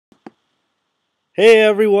Hey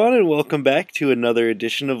everyone, and welcome back to another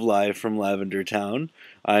edition of Live from Lavender Town.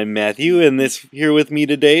 I'm Matthew, and here with me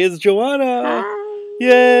today is Johanna. Hi!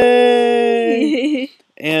 Yay!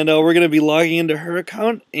 And we're going to be logging into her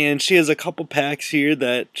account, and she has a couple packs here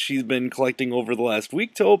that she's been collecting over the last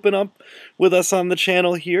week to open up with us on the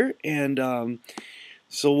channel here, and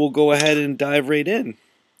so we'll go ahead and dive right in.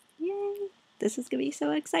 Yay! This is going to be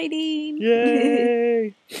so exciting!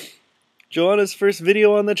 Yay! Johanna's first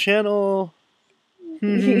video on the channel!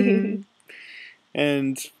 And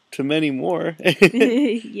to many more.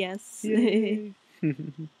 Yes. And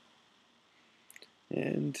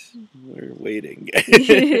we're waiting.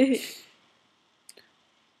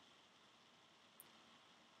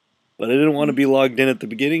 But I didn't want to be logged in at the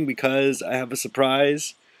beginning because I have a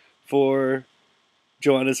surprise for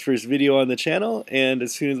Johanna's first video on the channel, and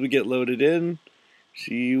as soon as we get loaded in,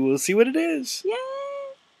 she will see what it is.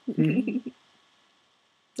 Yay!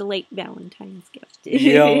 The late Valentine's gift.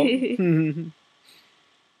 Yeah.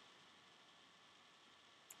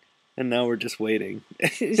 And now we're just waiting.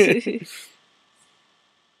 It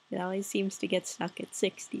always seems to get stuck at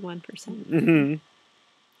 61%.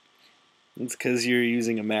 It's because you're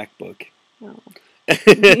using a MacBook. Oh.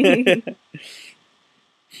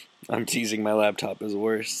 I'm teasing, my laptop is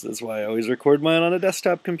worse. That's why I always record mine on a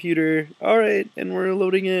desktop computer. Alright, and we're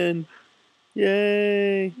loading in.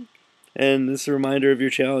 Yay! And this is a reminder of your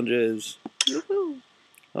challenges. Woohoo!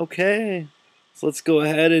 Okay, so let's go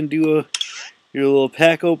ahead and do your little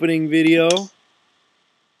pack opening video.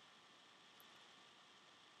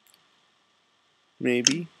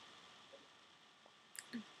 Maybe.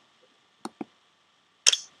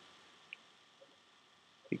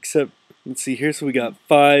 Except, let's see here, so we got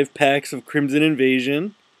 5 packs of Crimson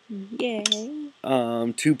Invasion. Yay!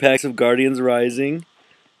 2 packs of Guardians Rising.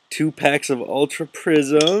 2 packs of Ultra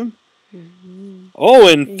Prism. Oh,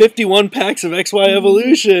 and 51 packs of XY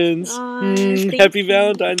Evolutions. Happy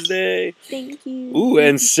Valentine's Day. Thank you. Ooh,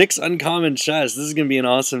 and 6 uncommon chests. This is going to be an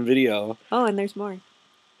awesome video. Oh, and there's more. Ooh.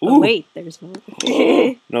 Oh, wait, there's more.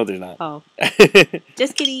 No, there's not. Oh.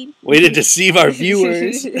 Just kidding. Way to deceive our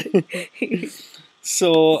viewers.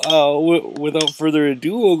 So, without further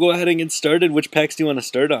ado, we'll go ahead and get started. Which packs do you want to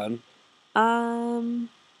start on?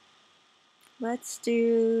 Let's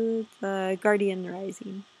do the Guardian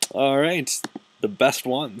Rising. Alright, the best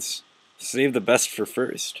ones. Save the best for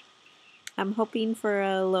first. I'm hoping for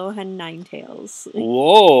a Lohan Ninetales.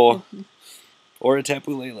 Whoa! Or a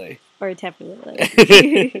Tapu Lele. Or a Tapu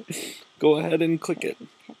Lele. Go ahead and click it.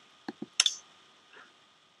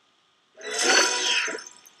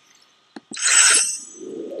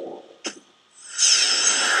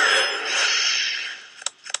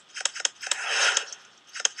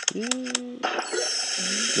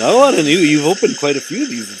 Not a lot of new. You've opened quite a few of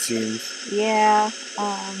these, it seems. Yeah.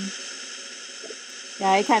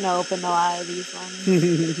 Yeah, I kind of opened a lot of these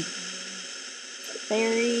ones.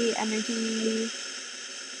 Fairy, Energy,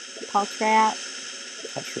 Patrat.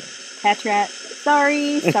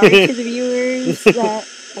 Sorry to the viewers that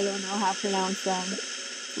I don't know how to pronounce them.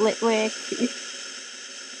 Litwick,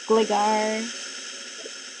 Gligar,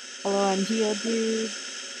 Alolan Geodude,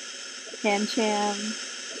 Pancham,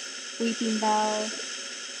 Weeping Bell,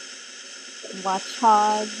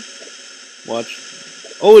 Watchog.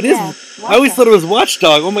 Oh, it is. Watchog. I always thought it was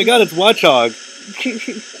Watchdog. Oh my god, it's Watchog.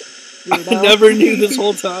 I never knew this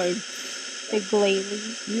whole time. The Glalie.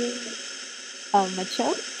 Yeah.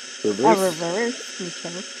 Machoke. Reverse. A reverse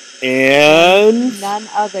Machoke. And none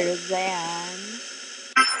other than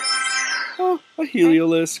a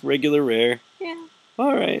Heliolisk, regular rare. Yeah.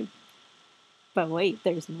 Alright. But wait,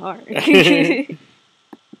 there's more.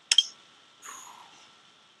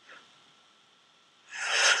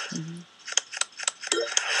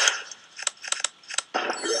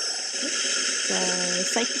 So,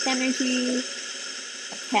 Psychic Energy,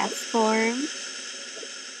 Cast Form,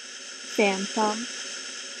 Phantom.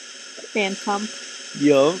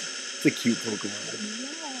 Yo, it's a cute Pokemon.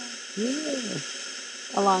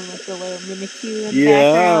 Yeah. Along with the little Mimikyu in the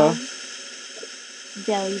background.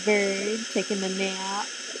 Delibird taking a nap.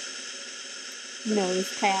 Nose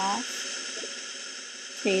Pass.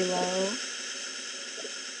 Halo.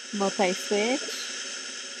 Multi-Switch.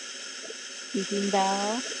 Weeping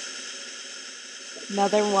Bell.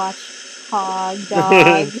 Another Watchog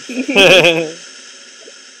dog.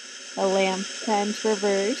 A Lampent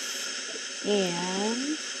Reverse.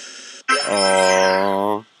 And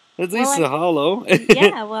aww. At least a holo.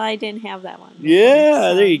 Yeah, well, I didn't have that one.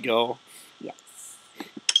 Yeah, there you go. Yes.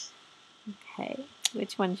 Okay,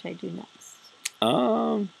 which one should I do next?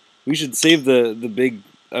 We should save the big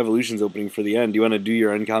evolutions opening for the end. Do you want to do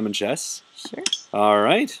your uncommon chests? Sure. All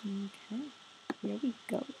right. Okay. Here we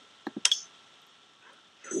go.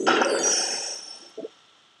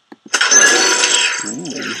 Ooh.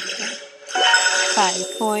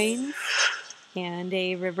 5 coins and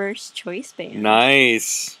a reverse choice band.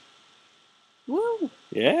 Nice. Woo!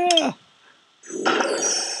 Yeah.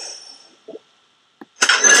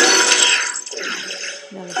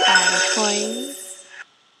 Another 5 coins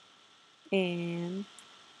and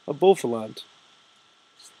A Beaufalant.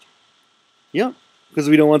 Yep. Because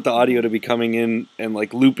we don't want the audio to be coming in and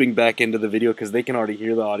like looping back into the video because they can already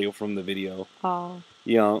hear the audio from the video. oh.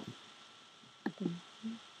 Yeah.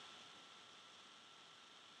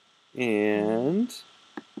 And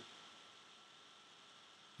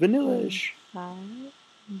Vanillish. 5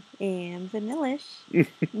 and Vanillish.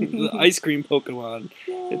 The ice cream Pokemon.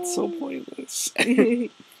 Yay. It's so pointless.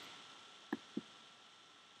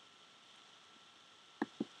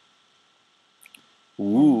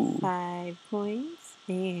 Ooh. 5 coins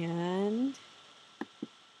and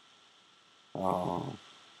Oh.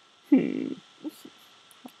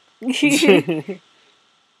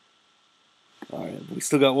 Alright, we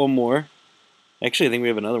still got one more. Actually, I think we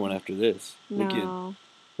have another one after this. no.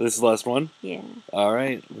 This is the last one? Yeah.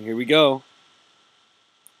 Alright, here we go.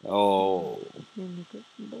 Oh.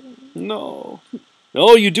 No.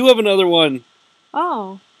 Oh, you do have another one.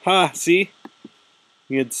 Oh. Ha, see?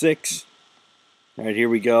 You had 6. Alright, here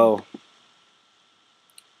we go.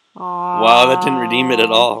 Aww. Wow, that didn't redeem it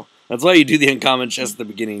at all. That's why you do the uncommon chest at the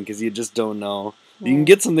beginning, because you just don't know. You can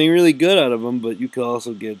get something really good out of them, but you could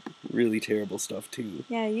also get really terrible stuff, too.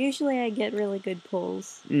 Yeah, usually I get really good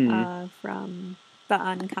pulls from the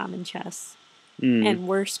uncommon chests. And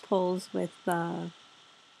worse pulls with the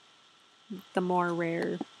more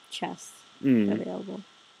rare chests available.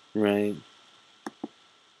 Right.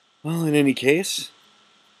 Well, in any case,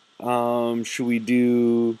 should we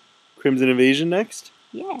do Crimson Invasion next?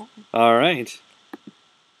 Yeah. All right.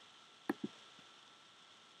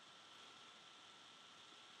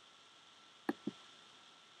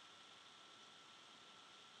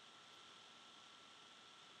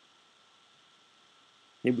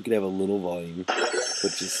 Maybe we could have a little volume,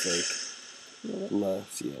 but just like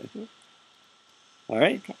less, yeah. All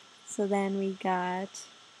right. Okay. So then we got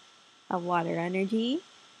a water energy.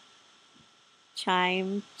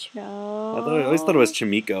 Chime Cho. I always thought it was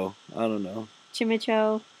Chimiko. I don't know.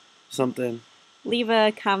 Chimicho. Something. Leave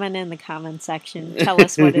a comment in the comment section. Tell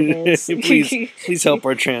us what it is. please help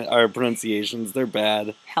our pronunciations. They're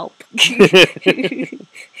bad. Help.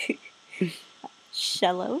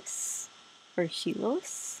 Shellos or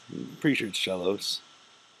Shilos. I'm pretty sure it's Shellos.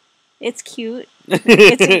 It's cute.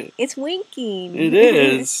 It's winking. It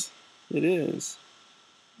is. It is.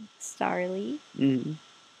 Starly. Mm-hmm.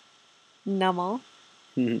 Nummel.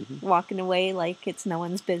 Mm-hmm. Walking away like it's no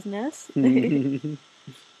one's business.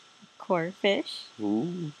 Corefish.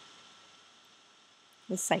 Ooh.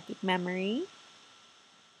 The psychic memory.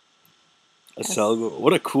 A Selgor.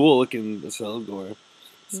 What a cool looking Selgor.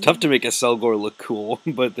 It's tough to make a Selgor look cool,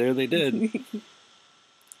 but there they did.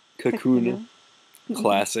 Kakuna.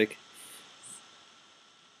 Classic.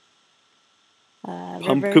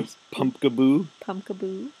 Pumpkaboo.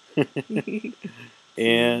 Pumpkaboo.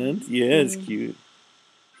 And, yeah, it's cute.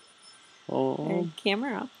 Oh. And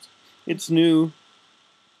Camera. It's new.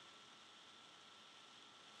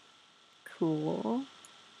 Cool.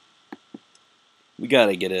 We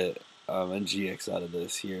gotta get a GX out of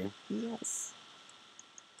this here. Yes.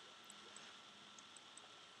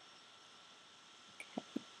 Okay.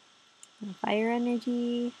 Fire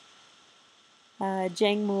energy.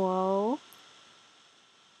 Jangmuo.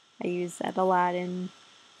 I use that a lot in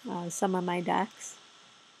some of my decks.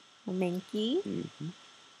 A Mankey.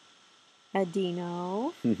 A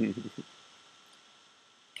Dino.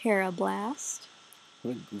 Carablast.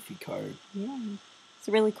 What a goofy card. Yeah. It's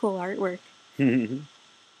a really cool artwork. A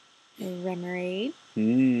Remoraid.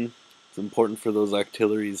 It's important for those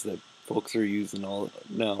artilleries that folks are using all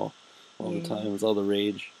the time. It's all the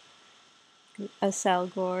rage. A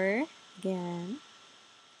Selgor again.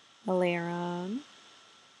 A Laron.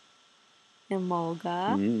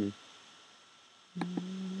 Emolga.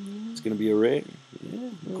 It's gonna be a rare. Yeah.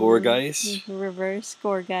 Gorgeist. Reverse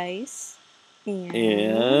Gorgeist.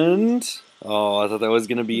 And oh, I thought that was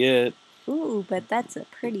gonna be it. Ooh, but that's a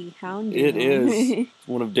pretty Houndoom. It is.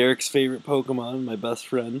 One of Derek's favorite Pokemon, my best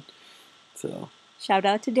friend. So shout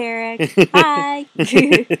out to Derek. Hi.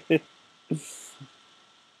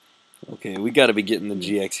 Okay, we got to be getting the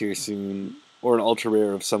GX here soon, or an ultra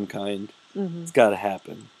rare of some kind. It's got to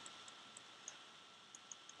happen.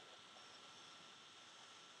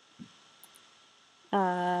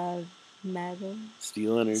 Metal.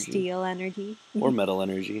 Steel energy. Steel energy. Or metal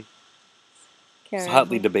energy. It's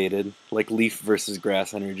hotly debated, like leaf versus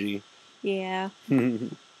grass energy. Yeah.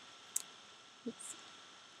 It's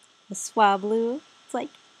a Swablu. It's like,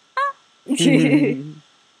 ah!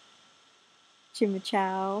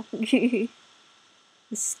 Chimichow.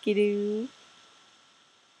 Skidoo.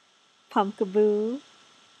 Pumpkaboo.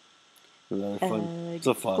 Fun. It's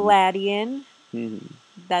a fun. Gladian.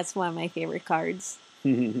 That's one of my favorite cards.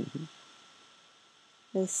 The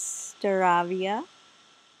Staravia.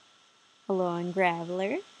 Alolan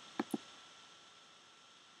Graveler.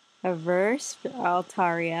 A Verse for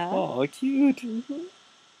Altaria. Oh, cute.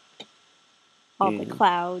 All the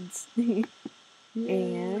clouds.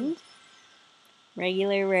 And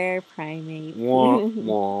regular rare primate.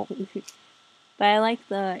 But I like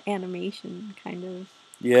the animation, kind of.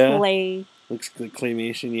 Yeah. Clay. Looks like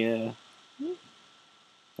claymation, yeah.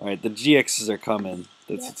 Alright, the GXs are coming.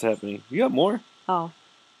 That's what's happening. You got more? Oh.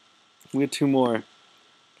 We got 2 more.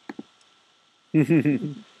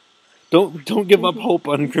 Don't give up hope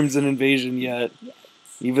on Crimson Invasion yet. Yes.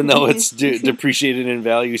 Even though it's depreciated in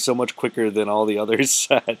value so much quicker than all the other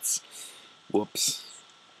sets. Whoops.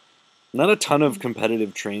 Not a ton of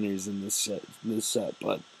competitive trainers in this set,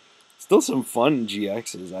 but still some fun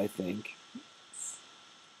GXs, I think.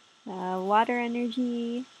 Water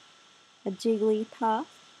Energy, a Jigglypuff,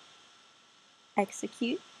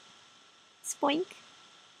 Execute, Spoink,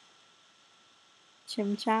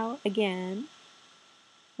 Chimchow again,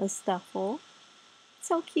 a Stuffle.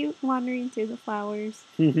 So cute, wandering through the flowers.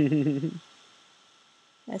 A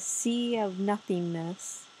Sea of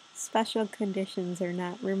Nothingness. Special conditions are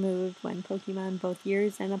not removed when Pokemon, both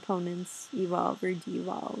yours and opponents, evolve or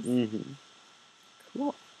de-evolve.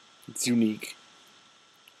 Cool. It's unique.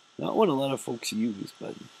 Not one a lot of folks use,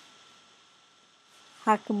 but...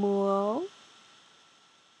 Hakamuo.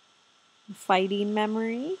 Fighting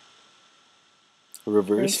Memory.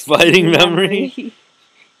 Reverse Fighting Memory.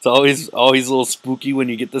 It's always a little spooky when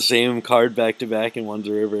you get the same card back to back and one's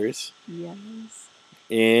a reverse. Yes.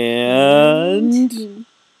 And...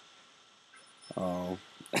 Oh.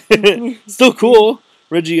 Still cool.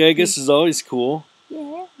 Regigigas is always cool.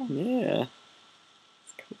 Yeah. Yeah.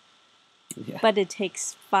 It's cool. Yeah. But it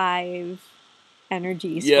takes 5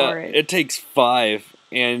 energies for it. Yeah, it takes 5.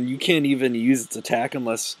 And you can't even use its attack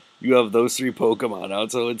unless you have those 3 Pokemon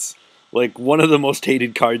out. So it's like one of the most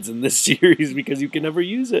hated cards in this series because you can never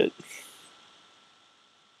use it.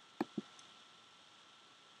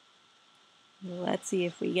 Let's see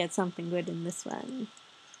if we get something good in this one.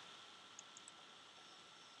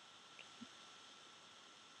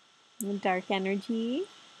 Dark Energy,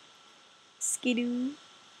 Skidoo,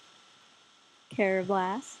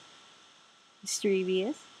 Carablast,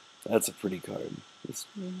 Mischievous. That's a pretty card. It's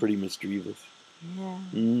pretty mischievous. Yeah.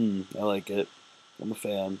 I like it. I'm a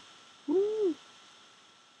fan. Woo!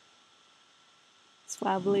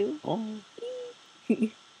 Swablu. Oh.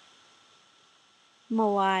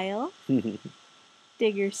 Mawile.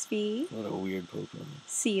 Diggersby. What a weird Pokemon.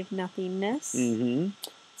 Sea of Nothingness.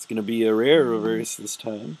 It's going to be a rare reverse this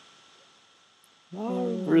time. Oh,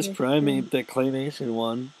 reverse Primate, that claymation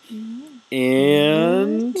one.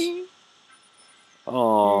 And...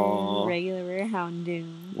 Aww. Regular rare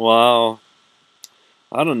Houndoom. Wow.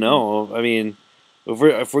 I don't know. I mean,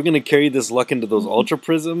 if we're going to carry this luck into those Ultra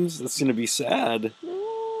Prisms, that's going to be sad.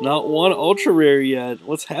 Not one Ultra Rare yet.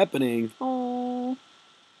 What's happening? Oh.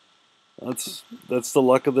 That's the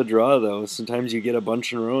luck of the draw, though. Sometimes you get a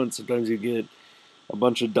bunch in a row, and sometimes you get a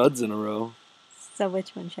bunch of duds in a row. So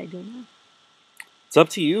which one should I do now? It's up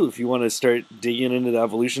to you if you want to start digging into the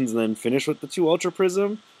evolutions and then finish with the 2 Ultra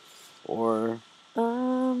Prism, or...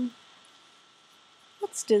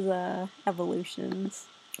 Let's do the evolutions.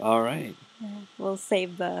 All right. Yeah, we'll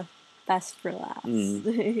save the best for last.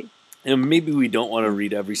 And maybe we don't want to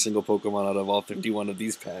read every single Pokemon out of all 51 of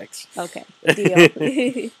these packs. Okay,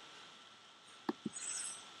 deal.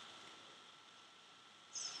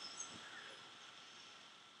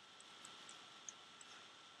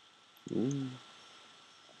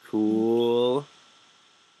 Cool.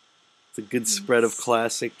 It's a good spread of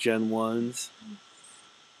classic Gen 1s.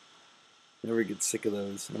 Never get sick of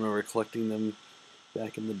those. I remember collecting them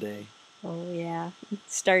back in the day. Oh, yeah.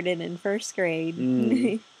 Started in 1st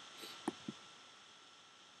grade.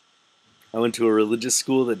 I went to a religious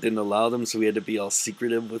school that didn't allow them, so we had to be all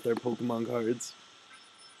secretive with our Pokemon cards.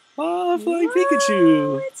 Oh, Flying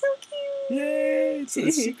Pikachu! It's so cute! Yay! It's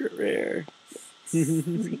a secret rare.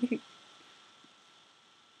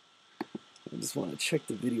 I just want to check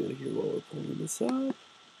the video here while we're pulling this up.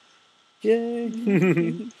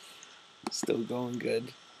 Yay! Still going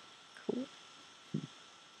good. Cool.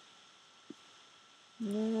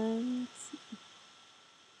 Let's see.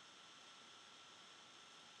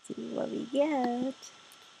 See what we get.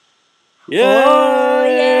 Yeah!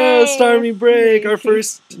 Oh, Starmie Break! Our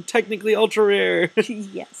first technically ultra rare.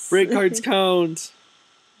 Yes. Break cards count.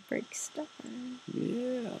 Break star.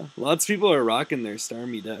 Yeah. Lots of people are rocking their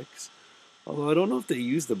Starmie decks. Although I don't know if they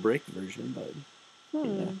use the break version, but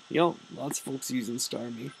yeah. Lots of folks using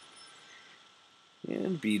Starmie.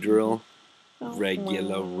 And Beedrill.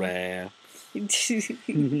 Regular rare.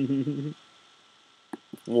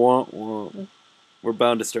 Wah, wah. We're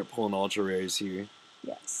bound to start pulling ultra rares here.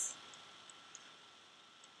 Yes.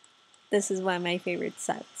 This is one of my favorite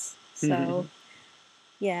sets. So,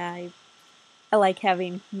 yeah, I like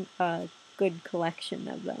having a good collection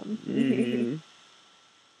of them.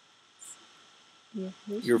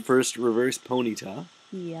 Your first reverse Ponyta.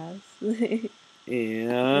 Yes.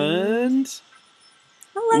 And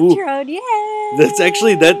Electrode, yay!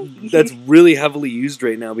 That's really heavily used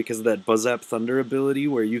right now because of that Buzzap Thunder ability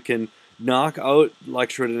where you can knock out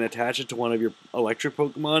Electrode and attach it to one of your electric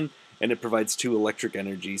Pokemon and it provides 2 electric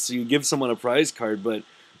energy. So you give someone a prize card, but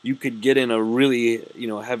you could get in a really,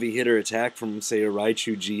 heavy hitter attack from, say, a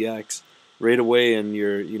Raichu GX right away in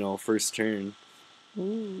your, first turn.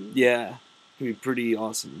 Ooh. Yeah. It'd be pretty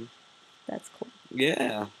awesome. That's cool.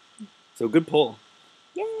 Yeah. So good pull.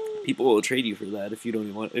 Yay! People will trade you for that if you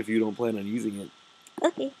don't plan on using it.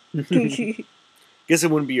 Okay. Guess it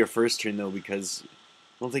wouldn't be your first turn though, because I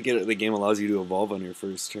don't think the game allows you to evolve on your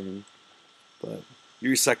first turn. But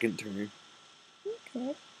your second turn,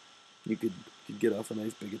 Okay. you could get off a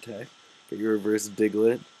nice big attack. Get your reverse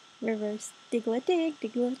Diglett. Reverse Diglett dig,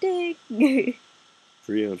 Diglett dig.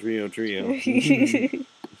 Trio.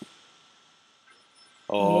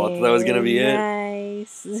 Oh, I thought that was gonna be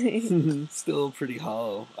nice. it. Still pretty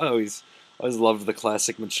hollow. I always loved the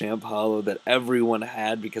classic Machamp hollow that everyone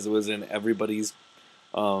had because it was in everybody's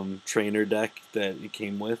trainer deck that it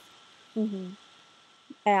came with.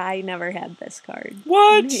 I never had this card.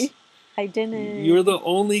 What? I didn't. You're the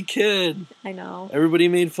only kid. I know. Everybody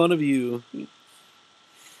made fun of you.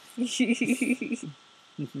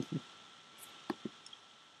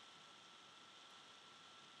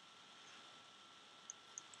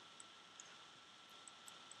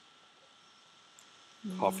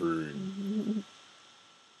 Hofford.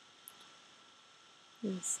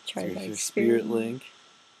 Charizard Spirit Link.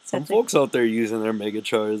 Some Such folks out there using their Mega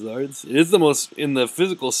Charizards. It is the most, in the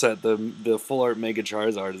physical set, the full art Mega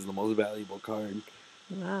Charizard is the most valuable card.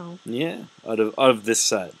 Wow. Yeah, out of this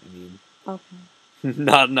set, I mean. Okay.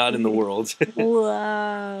 not in the world.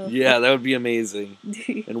 Wow. Yeah, that would be amazing.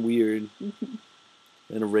 And weird.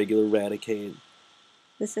 And a regular Raticate.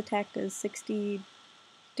 This attack does 60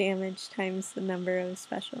 damage times the number of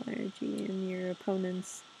special energy in your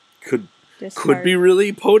opponent's Could be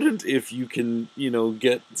really potent if you can,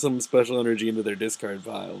 get some special energy into their discard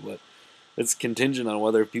pile, but it's contingent on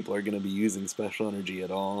whether people are going to be using special energy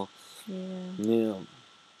at all. Yeah.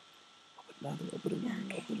 Open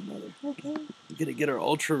another. Okay. We gotta get our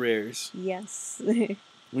ultra rares. Yes.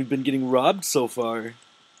 We've been getting robbed so far.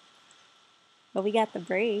 But we got the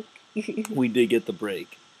break. We did get the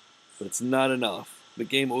break, but it's not enough. The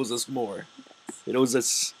game owes us more. It owes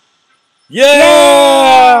us.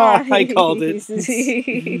 Yeah! I called it.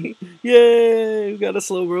 Yay! We got a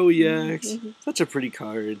Slowbro EX. Such a pretty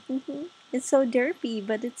card. It's so derpy,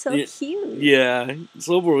 but it's so cute. Yeah,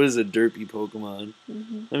 Slowbro is a derpy Pokemon.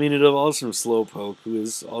 I mean, it evolves from Slowpoke, who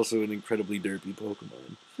is also an incredibly derpy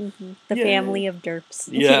Pokemon. The family of derps.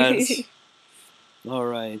 Yes. All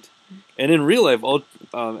right. And in real life,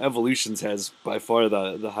 Evolutions has by far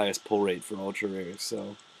the highest pull rate for ultra rares.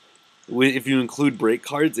 So, if you include break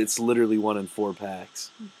cards, it's literally 1 in 4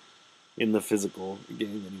 packs in the physical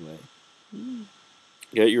game, anyway. You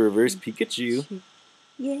got your reverse Pikachu.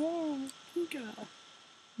 Yeah. Pika.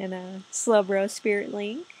 And a Slowbro Spirit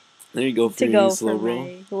Link. There you go for to go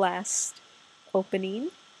Slowbro. For my last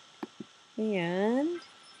opening. And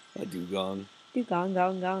a Dugong.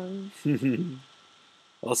 Gong.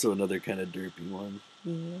 Also another kind of derpy one.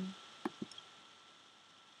 Yeah.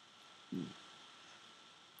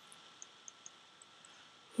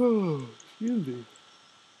 Oh, excuse me.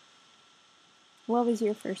 What was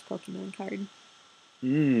your first Pokemon card?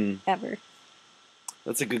 Ever?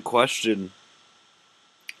 That's a good question.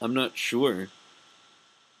 I'm not sure.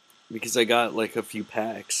 Because I got like a few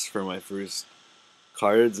packs for my first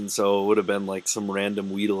cards, and so it would have been like some random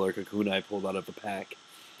Weedle or Kakuna I pulled out of a pack.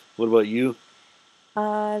 What about you?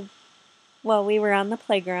 Well, we were on the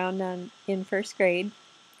playground in first grade,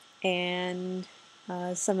 and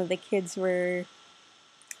some of the kids were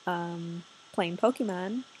playing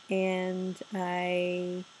Pokemon, and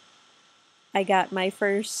I got my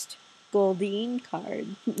first Goldeen card.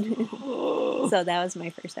 So that was my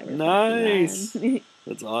first ever nice. Pokemon.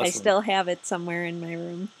 That's awesome. I still have it somewhere in my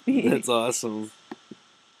room. That's awesome.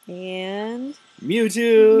 And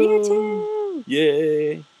Mewtwo!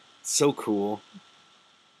 Yay! So cool.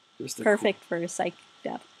 Just perfect for a psych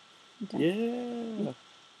death. Yeah.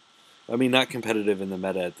 I mean, not competitive in the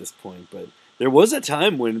meta at this point, but there was a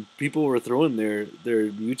time when people were throwing their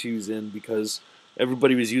Mewtwo's in because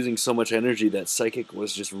everybody was using so much energy that Psychic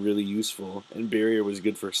was just really useful, and Barrier was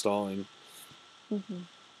good for stalling. Mm-hmm.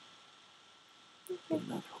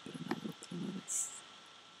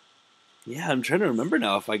 Yeah, I'm trying to remember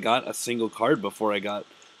now if I got a single card before I got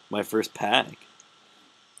my first pack.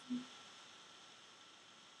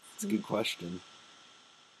 It's a good question.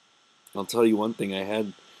 I'll tell you one thing, I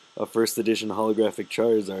had a first edition holographic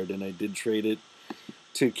Charizard, and I did trade it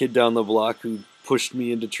to a kid down the block who pushed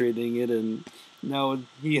me into trading it, and now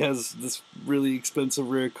he has this really expensive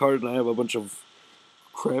rare card, and I have a bunch of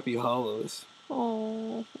crappy hollows.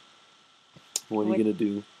 Oh. What are you gonna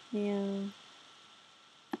do? Yeah.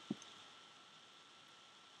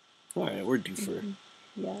 Alright, we're due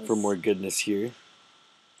for more goodness here.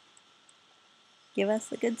 Give us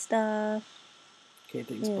the good stuff. Okay,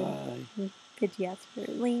 thanks, bye. Could you ask for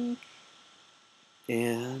a link?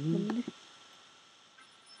 And...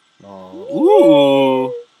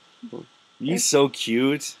 Oh, ooh! You're so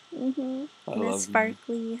cute. Mm-hmm. I love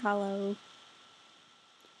sparkly hollow.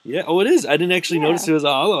 Yeah, oh, it is. I didn't actually notice it was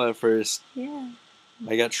a hollow at first. Yeah.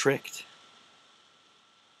 I got tricked.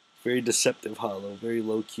 Very deceptive hollow, very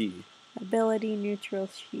low key. Ability neutral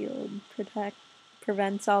shield.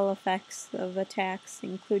 Prevents all effects of attacks,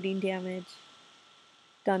 including damage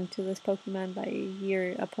done to this Pokemon by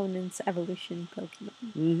your opponent's evolution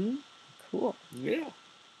Pokemon. Mm-hmm. Cool. Yeah.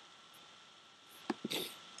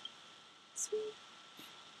 Sweet.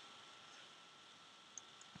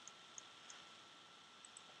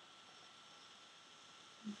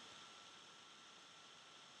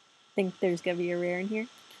 Think there's gonna be a rare in here?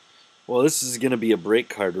 Well, this is gonna be a break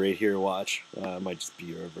card right here. Watch. It might just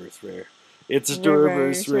be a reverse rare. It's a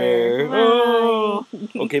reverse rare. Oh.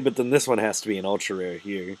 Okay, but then this one has to be an ultra rare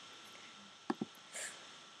here.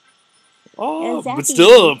 Oh, but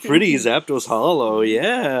still a pretty Zapdos hollow.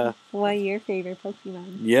 Yeah. What your favorite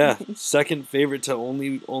Pokemon? Yeah, second favorite to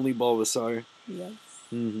only Bulbasaur. Yes.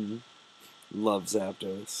 Mm-hmm. Love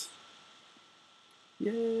Zapdos.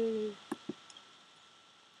 Yay.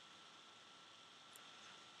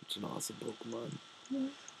 Such an awesome Pokemon. Yeah.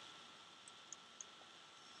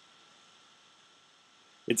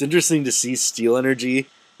 It's interesting to see Steel Energy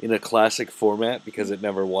in a classic format because it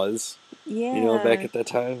never was. Yeah. You know, back at that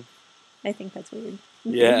time. I think that's weird.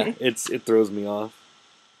 Yeah, it throws me off.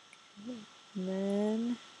 And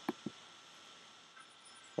then...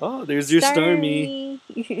 Oh, there's your Starmie.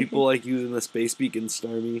 People like using the Space Beacon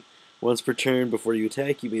Starmie. Once per turn, before you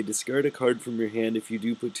attack, you may discard a card from your hand. If you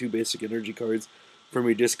do, put 2 basic energy cards from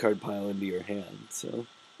your discard pile into your hand. So,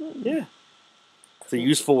 yeah. It's a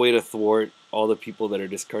useful way to thwart all the people that are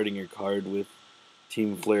discarding your card with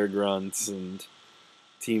Team Flare Grunts and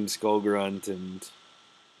Team Skull Grunt and,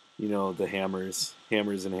 you know, the hammers.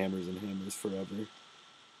 Hammers and hammers and hammers forever.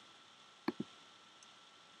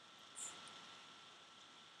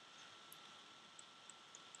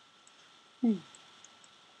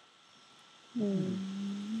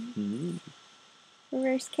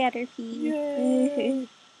 Reverse Caterpie. Yay!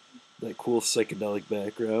 That cool psychedelic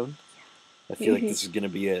background. I feel like this is going to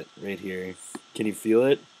be it right here. Can you feel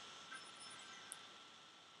it?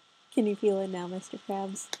 Can you feel it now, Mr.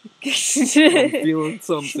 Krabs? I'm feeling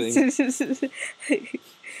something.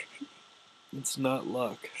 It's not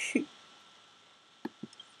luck.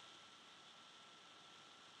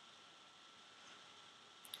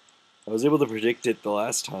 I was able to predict it the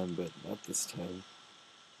last time, but not this time.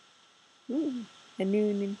 Ooh, a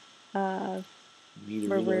new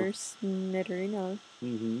reverse Nidorino.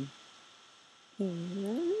 Mm-hmm.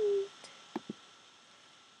 And...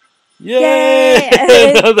 Yay!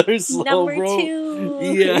 Another slow bro. Number 2.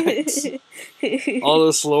 Yes. All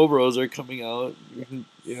the slow bros are coming out.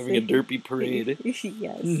 You're having a derpy parade.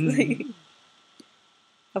 Yes.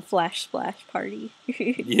 A flash splash party.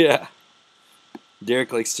 Yeah.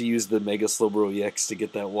 Derek likes to use the Mega Slowbro EX to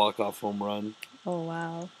get that walk-off home run. Oh,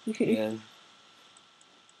 wow. Yeah.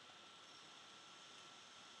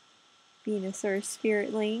 Venusaur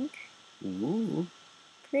Spirit Link. Ooh.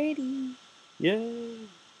 Pretty. Yeah.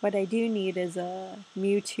 What I do need is a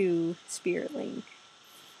Mewtwo Spirit Link.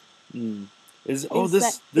 Is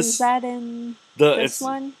that in this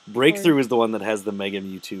one? Breakthrough is the one that has the Mega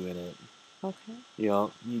Mewtwo in it. Okay. You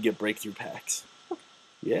know, you get breakthrough packs.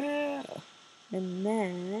 Yeah. And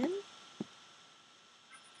then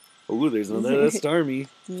Oh, there's another Starmie.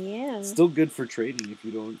 Yeah. Still good for trading if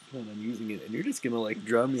you don't plan on using it. And you're just gonna like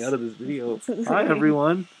draw me out of this video. Hi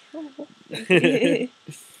everyone.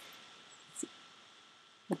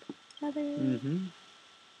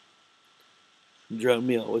 Drown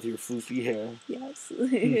me out with your floofy hair. Yes.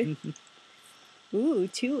 Ooh,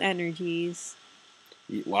 2 energies.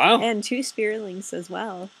 Wow. And 2 Spearlings as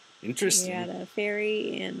well. Interesting. We got a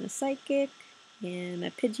Fairy and a Psychic, and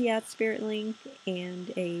a Pidgeot Spiritling,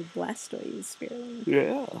 and a Blastoise Spiritling.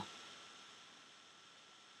 Yeah.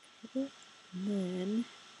 And then,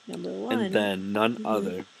 number 1. And then none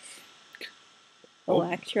other.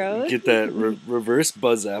 Electrode. Get that reverse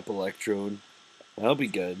Buzzap Electrode. That'll be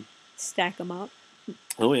good. Stack them up.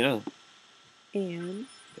 Oh, yeah. And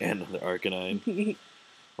another Arcanine.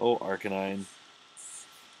 Oh, Arcanine.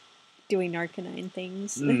 Doing Arcanine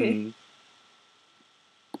things.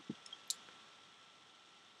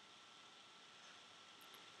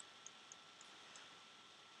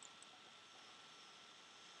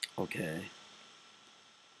 Okay.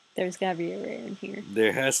 There's gotta be a rare in here.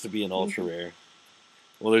 There has to be an ultra rare.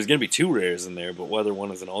 Well, there's gonna be 2 rares in there, but whether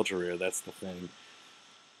one is an ultra rare, that's the thing.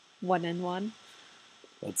 1 and 1.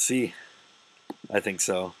 Let's see. I think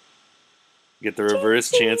so. Get the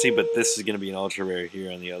reverse Chansey, but this is gonna be an ultra rare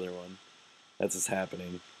here on the other one. That's what's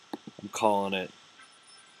happening. I'm calling it.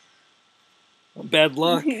 Oh, bad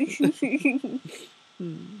luck.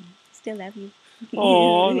 Still love you.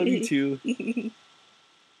 Oh, I love you too.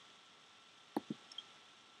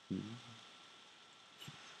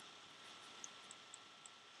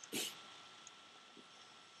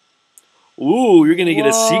 Ooh, you're gonna get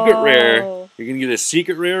a secret rare. You're gonna get a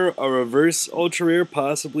secret rare, a reverse ultra rare,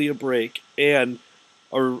 possibly a break, and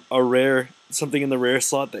a rare, something in the rare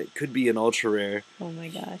slot that could be an ultra rare. Oh my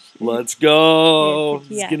gosh. Let's go.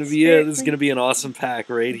 This is gonna be it. This is gonna be an awesome pack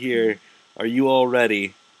right here. Are you all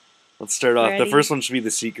ready? Let's start off. The first one should be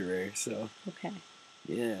the secret rare. So. Okay.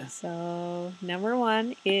 Yeah. So number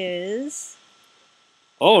 1 is.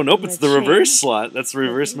 Oh nope! It's the reverse slot. That's the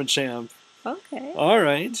reverse Machamp. Okay. All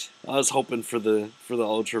right. I was hoping for the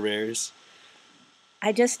ultra rares.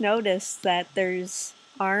 I just noticed that there's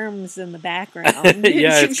arms in the background.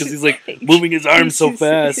 Yeah, it's because he's like moving his arms so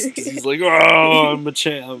fast. He's like, oh, I'm a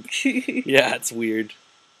champ. Yeah, it's weird.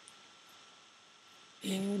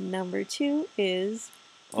 And number 2 is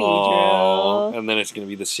Beedrill. Oh, and then it's gonna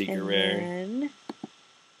be the secret rare.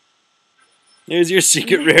 There's your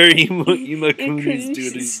secret rare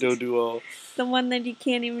Imakunu's Doduo. The one that you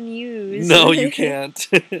can't even use. No, you can't.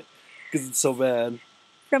 Because it's so bad.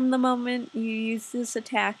 From the moment you use this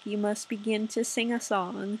attack, you must begin to sing a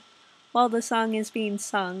song. While the song is being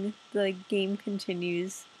sung, the game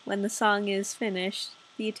continues. When the song is finished,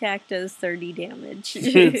 the attack does 30 damage.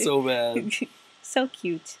 It's so bad. So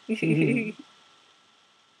cute.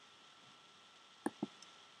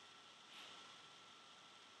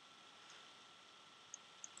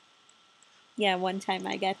 Yeah, one time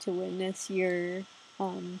I got to witness your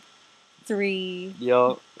 3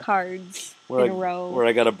 cards in a row. Where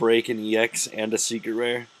I got a break, an EX, and a secret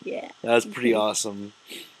rare. Yeah. That was pretty awesome.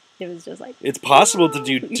 It was just like... It's possible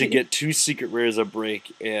to get 2 secret rares, a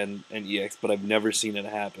break, and an EX, but I've never seen it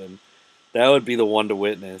happen. That would be the one to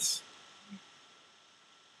witness.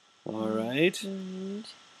 Alright. And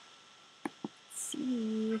let's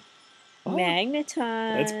see. Oh, Magneton.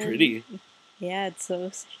 That's pretty. Yeah, it's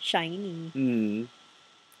so shiny.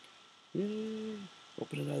 Yeah.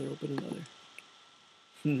 Open another.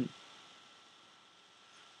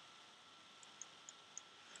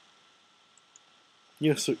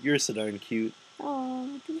 You're so darn cute.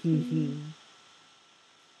 Oh, thank you.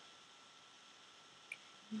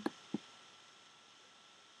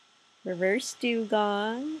 Reverse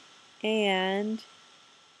Dugong and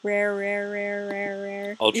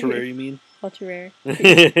rare. Ultra rare, you mean? Ultra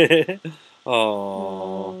rare.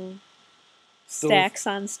 Oh. Stacks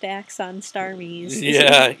on Starmies.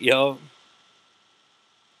 Yeah, yo.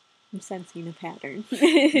 I'm sensing a pattern.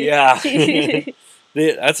 Yeah.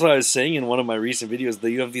 That's what I was saying in one of my recent videos, that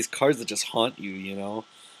you have these cards that just haunt you, you know?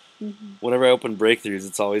 Whenever I open breakthroughs,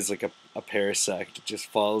 it's always like a Parasect. It just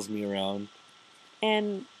follows me around.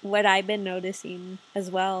 And what I've been noticing as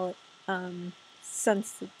well,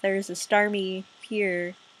 since there's a Starmie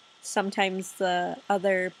here, sometimes the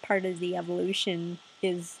other part of the evolution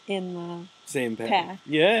is in the same pack.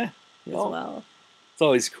 Yeah. As well. It's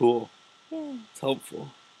always cool. Yeah. It's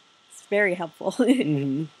helpful. It's very helpful.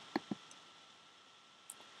 We're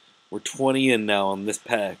 20 in now on this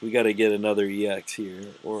pack. We got to get another EX here,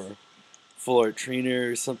 or full art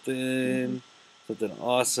trainer or something. Something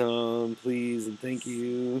awesome, please and thank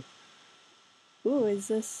you. Ooh, is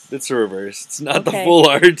this? It's a reverse. It's not the full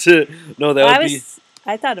art. No, that would be.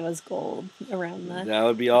 I thought it was gold around that. That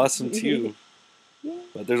would be awesome too. Yeah.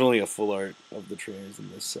 But there's only a full art of the trainers in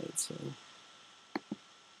this set, so.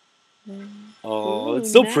 Oh, it's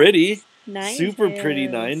still pretty. Super pretty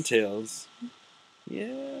Ninetales.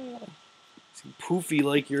 Yeah. It's poofy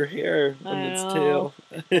like your hair on its tail.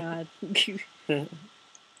 God.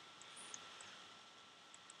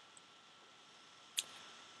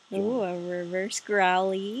 Ooh, a reverse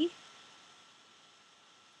Growly.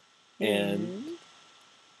 And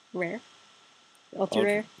rare. Ultra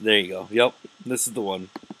rare. There you go. Yep. This is the one.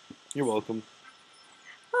 You're welcome.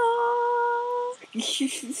 Oh. Wow,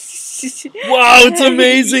 it's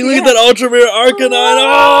amazing. Look at that ultra rare Arcanine.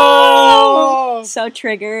 Oh! So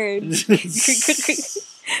triggered.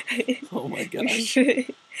 Oh my gosh. I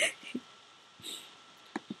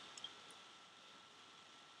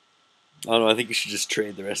don't know, I think you should just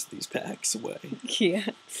trade the rest of these packs away. Yeah.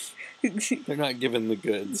 They're not giving the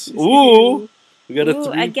goods. Ooh! We got a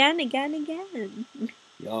 3. Again.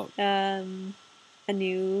 Yup. A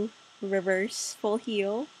new reverse full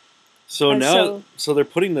heal. So now, so they're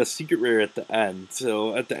putting the secret rare at the end.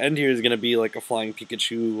 So at the end here is going to be like a flying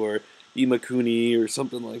Pikachu or Imakuni or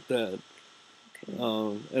something like that.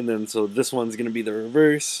 Okay. And then so this one's going to be the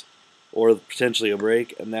reverse or potentially a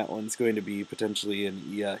break, and that one's going to be potentially an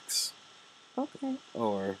EX. Okay.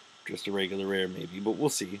 Or just a regular rare maybe, but we'll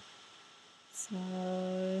see. So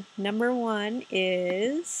number 1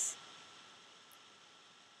 is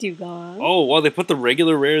Dugong. Oh, wow, they put the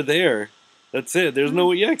regular rare there. That's it. There's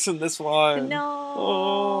no EX in this one. No.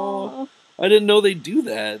 Oh, I didn't know they do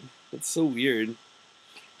that. That's so weird.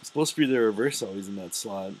 It's supposed to be the reverse always in that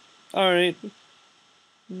slot. Alright.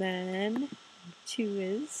 Then 2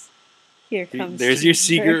 is here comes. There's your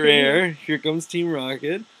secret rare. Here comes Team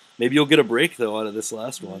Rocket. Maybe you'll get a break though out of this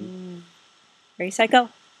last one. Ready, Psycho.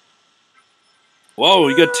 Whoa,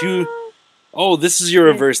 you got 2. Oh, this is your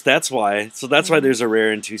reverse. That's why. So that's why there's a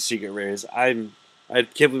rare and 2 secret rares. I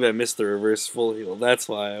can't believe I missed the reverse full heal. That's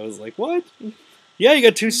why I was like, what? Yeah, you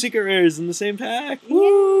got 2 secret rares in the same pack.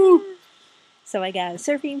 Woo! Yeah. So I got a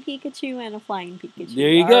surfing Pikachu and a flying Pikachu. There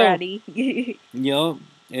you already. Go. Yeah,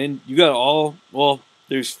 and you got all. Well,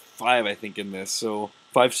 there's 5 I think in this. So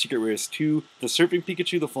 5 secret rares: 2, the surfing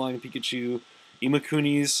Pikachu, the flying Pikachu,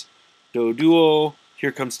 Imakunis, Doduo.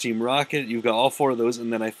 Here comes Team Rocket. You've got all 4 of those,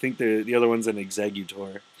 and then I think the other one's an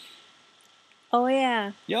Executor. Oh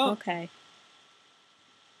yeah. Yeah. Okay.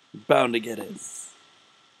 Bound to get it. I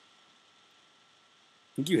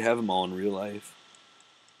think you have them all in real life.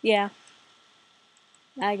 Yeah.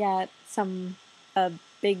 I got a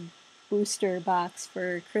big booster box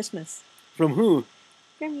for Christmas. From who?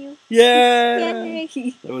 From you. Yeah.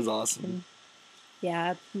 Yay. That was awesome.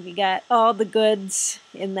 Yeah, we got all the goods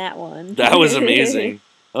in that one. That was amazing.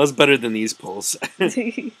 That was better than these pulls.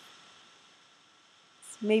 Maybe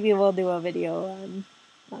we'll do a video on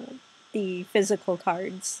the physical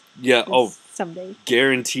cards. Yeah, someday.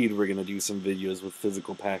 Guaranteed we're going to do some videos with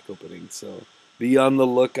physical pack openings, so be on the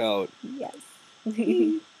lookout. Yes.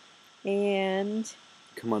 And...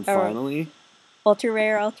 Come on, finally. Ultra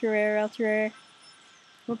rare.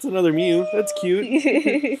 That's another Mew. That's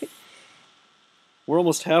cute. We're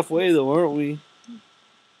almost halfway, though, aren't we?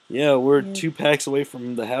 Yeah, we're 2 packs away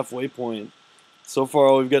from the halfway point. So far,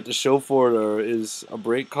 all we've got to show for it is a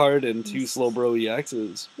break card and 2 Slowbro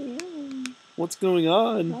EXs. Yeah. What's going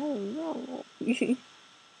on? I don't know.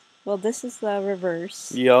 Well, this is the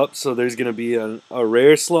reverse. Yup, so there's going to be a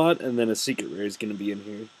rare slot, and then a secret rare is going to be in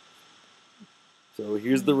here. So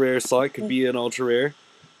here's the rare slot. Could be an ultra rare,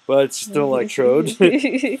 but it's still Electrode.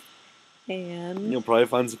 And you'll probably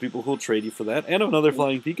find some people who'll trade you for that. And another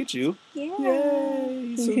flying Pikachu. Yeah. Yay,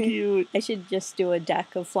 he's so cute. I should just do a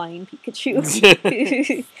deck of flying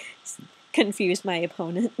Pikachu. Confuse my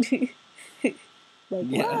opponent.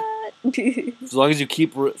 What? As long as you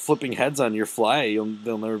keep flipping heads on your fly,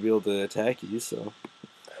 they'll never be able to attack you, so.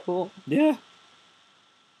 Cool. Yeah.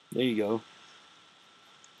 There you go.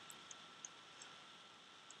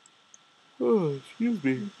 Oh, excuse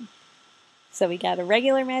me. So we got a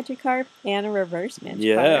regular Magikarp and a reverse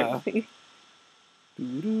Magikarp. Yeah.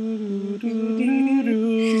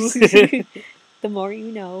 The more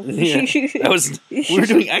you know. Yeah. We were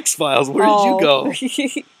doing X-Files. Where did you go?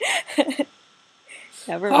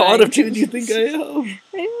 Never How mind. out of tune do you think I am?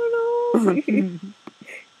 I don't know.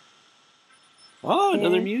 Oh,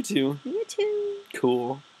 another Mewtwo. Mewtwo.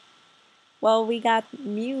 Cool. Well, we got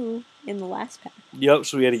Mew in the last pack. Yep,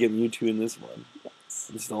 so we had to get Mewtwo in this one.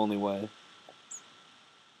 Yes. It's the only way.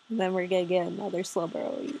 And then we're going to get another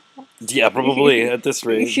Slowbro. Yeah, probably at this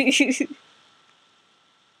rate.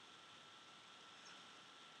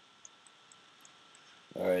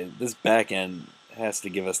 Alright, this back end has to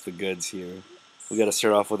give us the goods here. We got to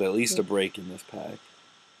start off with at least a break in this pack.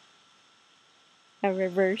 A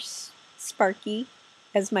reverse Sparky,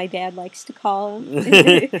 as my dad likes to call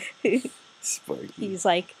him. Sparky. He's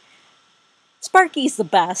like, Sparky's the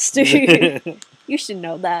best. You should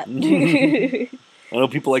know that. I know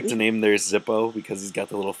people like to name theirs Zippo because he's got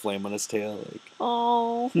the little flame on his tail. Like,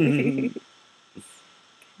 oh.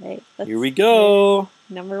 Okay, here we go.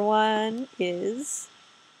 Number 1 is.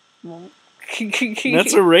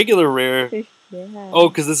 That's a regular rare. Yeah. Oh,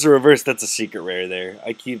 because this is a reverse. That's a secret rare there.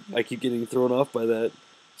 I keep getting thrown off by that.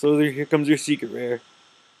 So here comes your secret rare.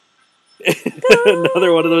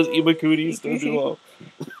 Another one of those Imakunis. Don't do well.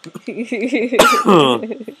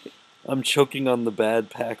 I'm choking on the bad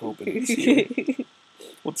pack openings here.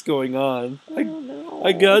 What's going on? I don't know.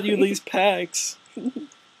 I got you these packs.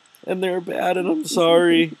 And they're bad, and I'm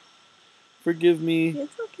sorry. Forgive me.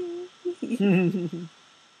 It's okay.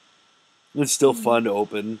 It's still fun to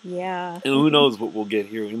open. Yeah. And who knows what we'll get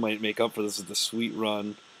here. We might make up for this with a sweet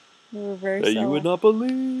run Reverse that you would not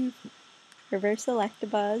believe. Reverse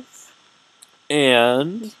Electabuzz.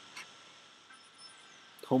 And...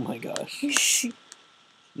 oh my gosh.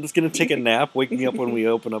 I'm just going to take a nap, wake me up when we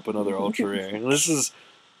open up another Ultra Rare. And this is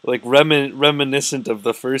like reminiscent of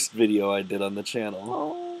the first video I did on the channel.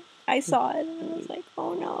 Oh, I saw it and I was like,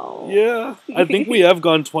 oh no. Yeah. I think we have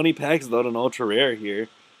gone 20 packs without an Ultra Rare here.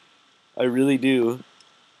 I really do.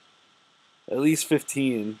 At least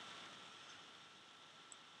 15.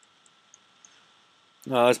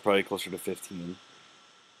 No, that's probably closer to 15.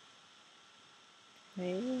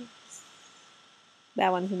 Okay.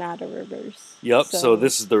 That one's not a reverse. Yep, so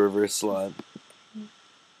this is the reverse slot.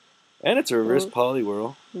 And it's a reverse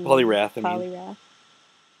Poliwhirl. Poliwrath, I mean. Poliwrath.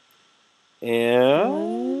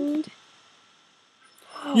 And...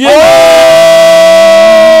 yeah!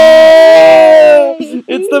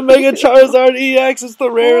 It's the Mega Charizard EX! It's the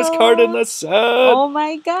rarest card in the set! Oh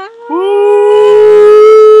my god! Woo!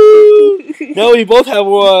 No, we both have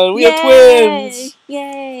one! We have twins!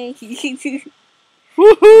 Yay!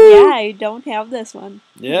 Woohoo! Yeah, I don't have this one.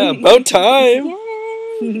 Yeah, about time!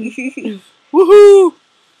 Yay! Woohoo!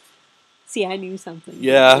 See, I knew something.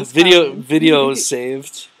 Yeah, video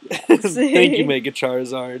saved. Yes. Thank you, Mega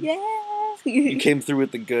Charizard. Yeah! You came through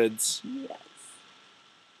with the goods. Yes.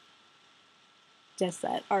 Just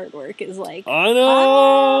that artwork is like... I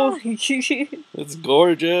know! Ah! It's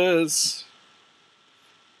gorgeous.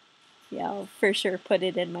 Yeah, I'll for sure put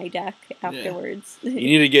it in my deck afterwards. Yeah.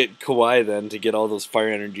 You need to get Kawaii then to get all those fire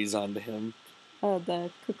energies onto him. Oh,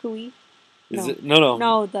 the Kukui? Is it? No.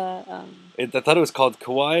 No, the... I thought it was called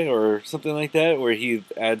Kawaii or something like that, where he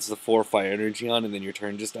adds the 4 fire energy on and then your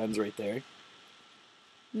turn just ends right there.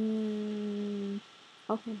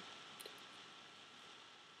 Okay.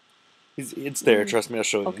 It's there, trust me, I'll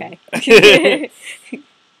show you. Okay. Yay!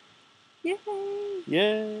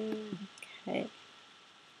 Yay! Okay.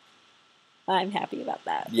 I'm happy about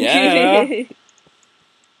that. Yeah!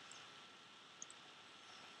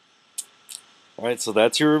 Alright, so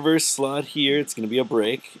that's your reverse slot here. It's going to be a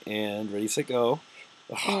break. And ready, set, go.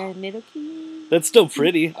 And Nidoking. That's still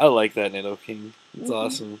pretty. I like that Nidoking. It's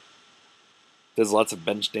awesome. Does lots of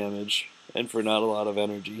bench damage. And for not a lot of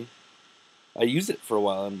energy. I used it for a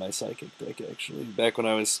while in my Psychic deck, actually. Back when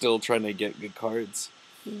I was still trying to get good cards.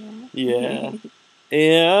 Yeah. Yeah.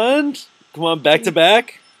 And... come on, back to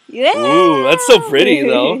back. Yeah! Ooh, that's so pretty,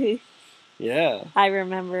 though. Yeah. I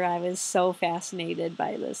remember I was so fascinated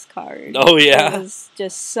by this card. Oh, yeah. It was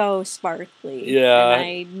just so sparkly. Yeah. And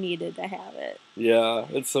I needed to have it. Yeah,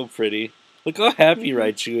 it's so pretty. Look how happy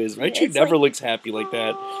Raichu is. Raichu It's never like, looks happy like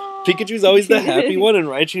that. Pikachu's always the happy one, and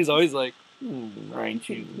Raichu's always like,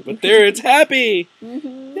 Raichu. But there, it's happy!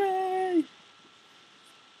 Yay!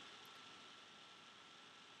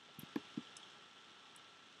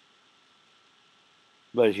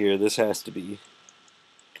 But here, this has to be.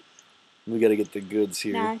 We gotta get the goods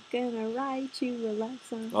here. Not gonna write you a love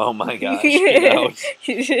song. Oh my gosh, get out.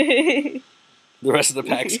 The rest of the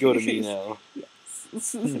packs go to me now.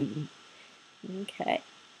 Yes. Okay.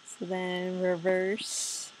 So then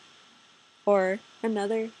reverse. Or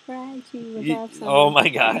another Raichu a love song. Oh my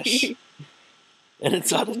gosh. And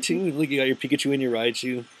it's out of tune. Look, you got your Pikachu and your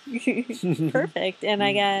Raichu. Perfect. And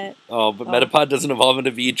I got... oh, but Metapod doesn't evolve into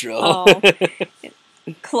Vitro. Oh.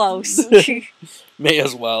 Close. May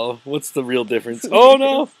as well. What's the real difference? Oh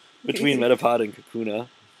no! Between Metapod and Kakuna.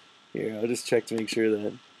 Here, I'll just check to make sure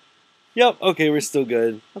that... yep, okay, we're still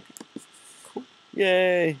good. Okay. Cool.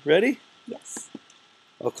 Yay! Ready? Yes.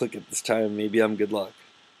 I'll click it this time. Maybe I'm good luck.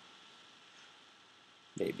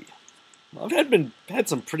 Maybe. I've had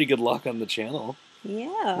some pretty good luck on the channel.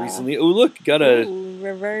 Yeah. Recently. Oh, look, got a Ooh,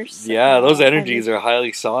 reverse. Yeah, those energies are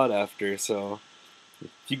highly sought after, so if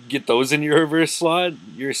you can get those in your reverse slot,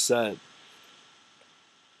 you're set.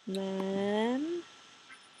 Then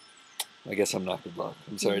I guess I'm not good luck.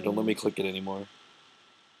 I'm sorry, don't let me click it anymore.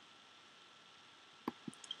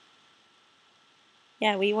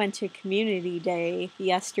 Yeah, we went to Community Day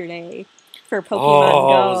yesterday for Pokemon Go. Oh,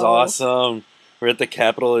 it was awesome. We're at the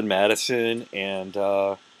Capitol in Madison, and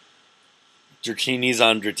Dratini's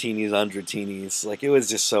on Dratinis on Dratinis. Like, it was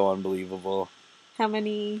just so unbelievable. How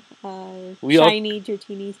many shiny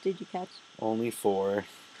Dratinis did you catch? Only 4.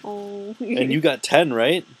 Oh. And you got 10,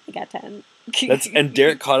 right? I got 10. And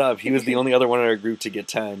Derek caught up. He was the only other one in our group to get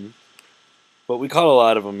 10. But we caught a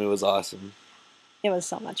lot of them. It was awesome. It was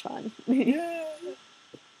so much fun. Yeah.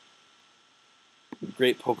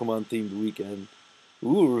 Great Pokemon themed weekend.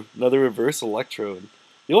 Ooh, another reverse Electrode.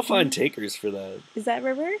 You'll find takers for that. Is that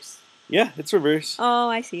reverse? Yeah, it's reverse. Oh,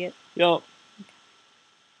 I see it. Yep.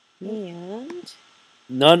 And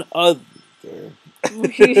none other.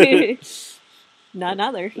 None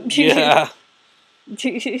other. Yeah.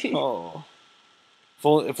 Oh.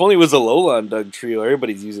 If only it was a Alolan Doug trio.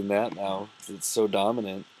 Everybody's using that now. It's so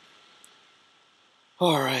dominant.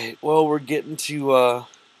 Alright, well, we're getting to,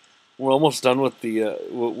 we're almost done with the,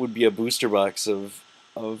 what would be a booster box of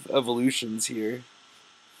evolutions here.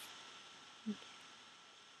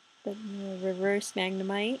 The reverse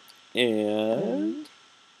Magnemite. And...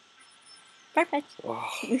 Perfect. Oh,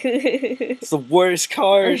 it's the worst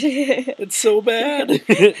card. It's so bad.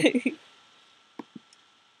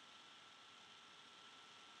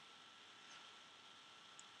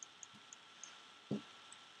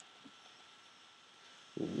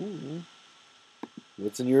 Ooh.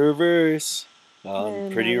 What's in your reverse?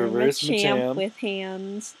 Pretty reverse Machamp with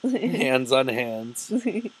hands. Hands on hands.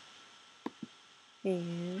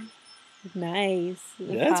 And nice.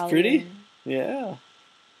 That's pretty. Yeah.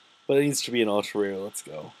 But it needs to be an ultra rare. Let's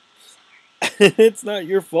go. It's not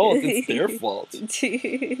your fault. It's their fault.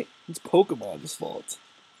 It's Pokemon's fault.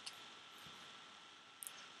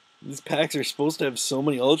 These packs are supposed to have so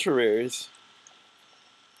many ultra rares.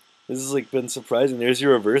 This has like been surprising. There's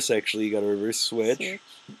your reverse. Actually, you got a reverse switch.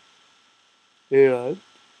 Yeah.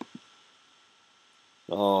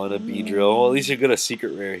 Oh, and a Beedrill. Well, at least you got a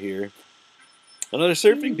secret rare here. Another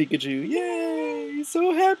surfing Pikachu. Yay!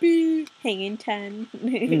 So happy. Hanging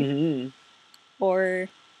 10. Or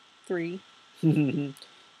 3. 3.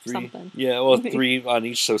 Something. Yeah, well, 3 on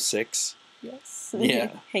each, so 6. Yes.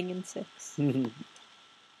 Yeah. Hanging 6.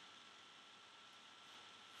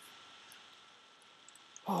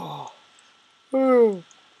 Oh. Oh.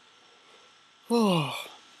 Oh.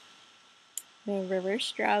 The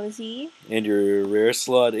reverse Drowsy. And your rare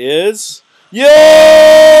slot is...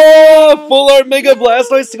 Yeah! Full Art Mega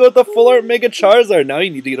Blastoise to go with the Full Art Mega Charizard. Now you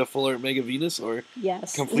need to get a Full Art Mega Venusaur.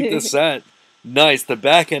 Yes. Complete the set. Nice. The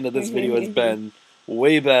back end of this video has been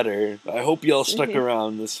way better. I hope y'all stuck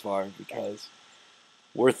around this far because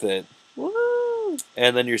worth it. Woo!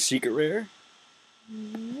 And then your secret rare?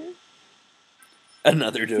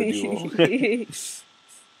 Another Doduo.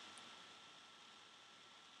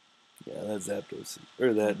 Yeah, that Zapdos,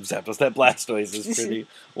 or that Zapdos, that Blastoise is pretty.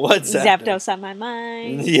 What Zapdos? Zapdos on my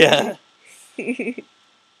mind. Yeah. 30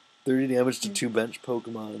 damage to 2 bench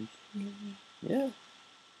Pokemon. Yeah.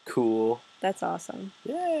 Cool. That's awesome.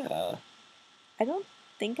 Yeah. I don't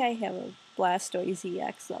think I have a Blastoise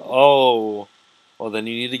EX though. Oh. Well, then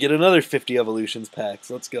you need to get another 50 Evolutions packs.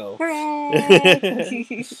 Let's go.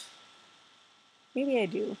 Hooray! Maybe I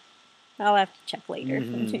do. I'll have to check later.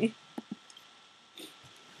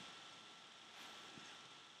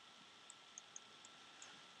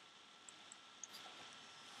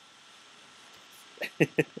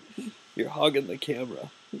 You're hogging the camera.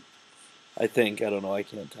 I think. I don't know. I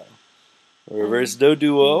can't tell. A reverse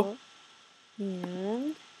Doduo.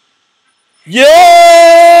 And...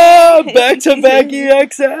 Yeah! Back-to-back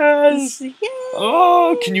EXS! Yay!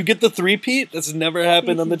 Oh, can you get the 3-peat? That's never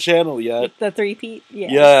happened on the channel yet. The 3-peat?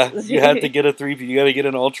 Yes. Yeah, you have to get a 3-peat. You got to get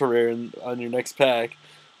an ultra rare on your next pack.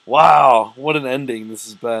 Wow, what an ending this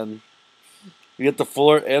has been. You get the full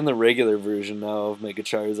art and the regular version now of Mega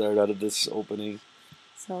Charizard out of this opening.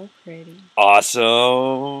 So pretty.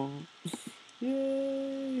 Awesome.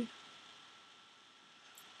 Yay.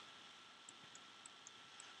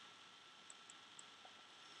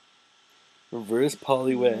 Reverse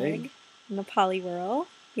Poliwag. And the Poliwhirl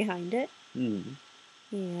behind it. And...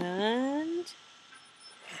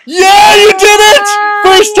 Yeah, you did it!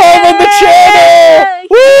 First time on the channel!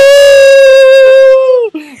 Woo!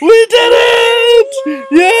 We did it!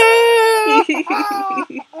 Yeah!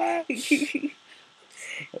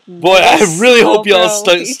 Boy, I really hope y'all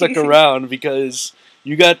stuck around because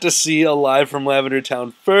You got to see a live from Lavender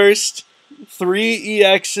Town first. 3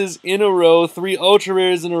 EXs in a row, 3 ultra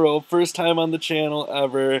rares in a row. First time on the channel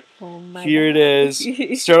ever. Oh my Here God. it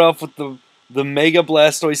is. Start off with the Mega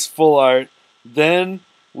Blastoise full art. Then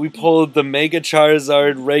we pulled the Mega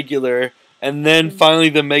Charizard regular. And then finally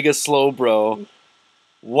the Mega Slowbro.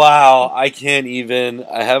 Wow, I can't even.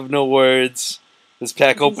 I have no words. This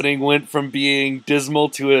pack opening went from being dismal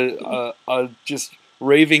to a just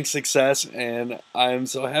raving success, and I'm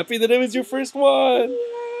so happy that it was your first one.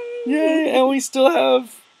 Yay! And we still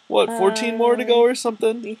have, what, 14 more to go or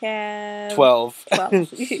something? We have 12. 12.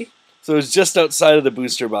 So it's just outside of the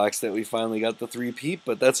booster box that we finally got the 3-peat,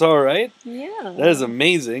 but that's alright. Yeah. That is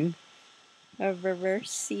amazing. A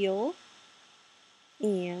reverse seal.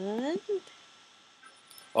 And...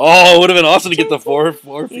 Oh, it would have been awesome to get the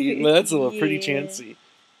 4-peat, but that's a pretty chancy.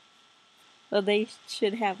 Well, they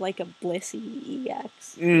should have like a Blissey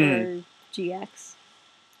EX or GX.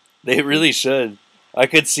 They really should. I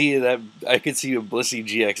could see that. I could see a Blissey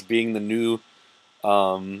GX being the new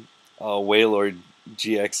Wailord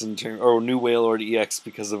GX or new Wailord EX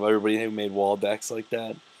because of everybody who made wall decks like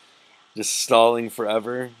that, just stalling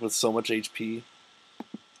forever with so much HP.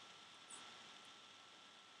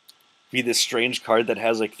 Be this strange card that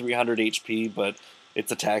has like 300 HP, but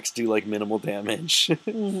its attacks do like minimal damage.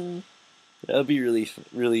 Mm-hmm. That'd be really,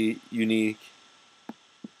 really unique.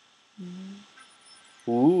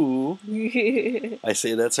 Ooh. I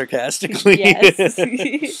say that sarcastically.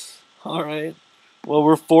 Yes. All right. Well,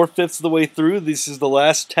 we're 4/5 of the way through. This is the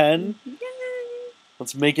last 10. Yay.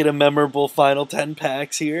 Let's make it a memorable final 10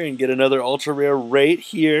 packs here and get another ultra rare right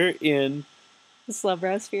here in The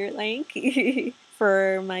Slowbro Spirit Link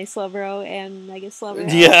for my Slowbro and Mega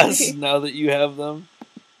Slowbro. Yes, now that you have them.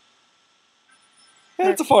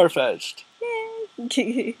 That's a far-fetched.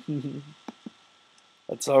 Yay.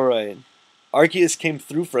 That's all right. Arceus came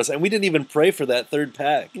through for us, and we didn't even pray for that third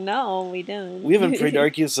pack. No, we didn't. We haven't prayed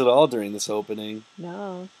Arceus at all during this opening.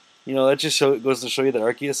 No. You know, that just goes to show you that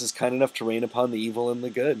Arceus is kind enough to rain upon the evil and the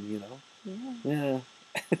good, you know?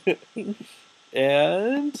 Yeah.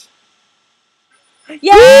 And...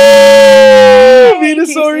 Yay!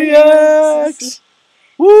 Venusaur EX!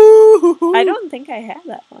 Woo! I don't think I have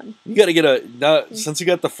that one. You gotta get since you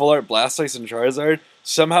got the full art Blastoise and Charizard,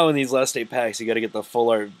 somehow in these last 8 packs you gotta get the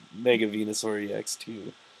full art Mega Venusaur EX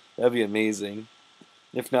too. That'd be amazing.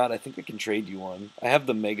 If not, I think I can trade you one. I have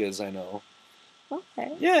the Megas, I know.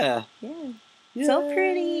 Okay. Yeah. Yeah. So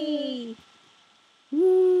pretty.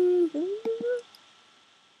 Woo.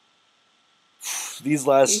 These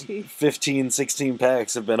last 15, 16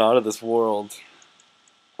 packs have been out of this world.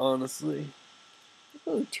 Honestly.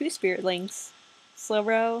 Ooh, 2 Spirit Links.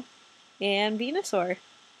 Slowbro and Venusaur.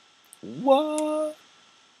 What?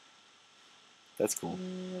 That's cool.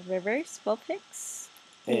 Reverse Vulpix.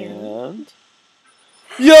 And...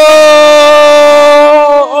 Yo!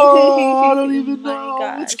 Oh, I don't even know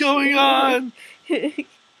what's going on.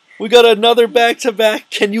 We got another back-to-back.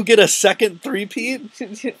 Can you get a second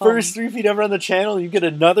 3-peat? First 3-peat ever on the channel. You get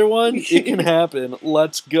another one? It can happen.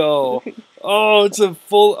 Let's go. Oh, it's a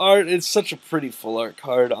full art. It's such a pretty full art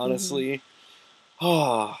card, honestly.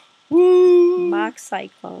 Oh, woo! Mock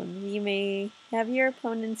Cyclone. You may have your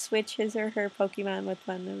opponent switch his or her Pokemon with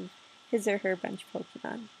one of his or her bench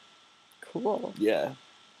Pokemon. Cool. Yeah.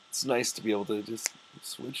 It's nice to be able to just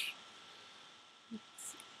switch.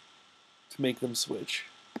 To make them switch.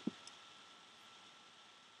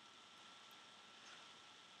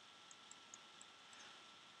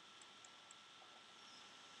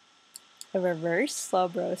 A reverse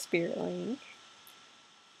Slowbro Spirit Link.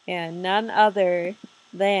 And none other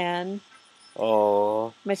than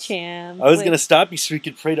Machamp. I was going to stop you so we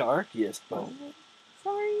could pray to Arceus, but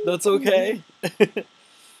sorry. That's okay.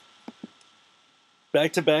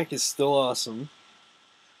 Back-to-back is still awesome.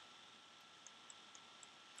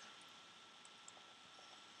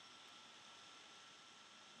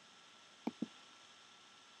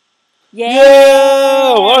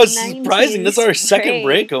 Yeah! Wow, it's surprising. This is our second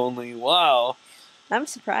break only. Wow. I'm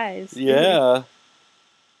surprised. Yeah.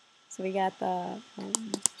 So we got the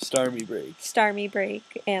Starmie break. Starmie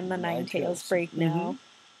break and the Ninetales break now.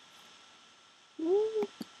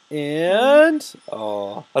 And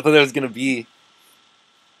oh, I thought that was gonna be.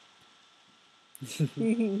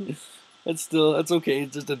 That's okay.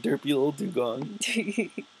 It's just a derpy little dugong.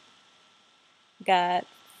 Got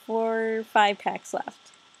 4 or 5 packs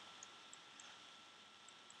left.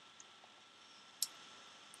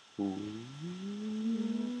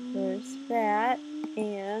 There's that,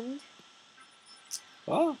 and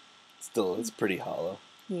oh, still it's pretty hollow.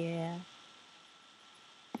 Yeah.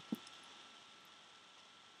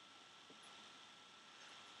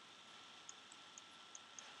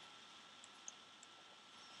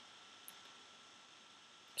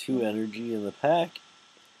 2 energy in the pack.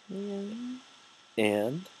 Yeah.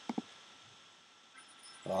 And...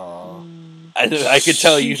 I could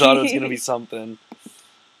tell you thought it was going to be something.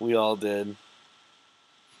 We all did.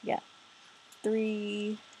 Yeah.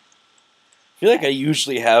 3. I feel like I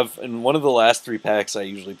usually have, in one of the last 3 packs, I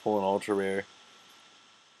usually pull an ultra rare.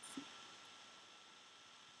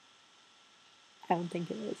 I don't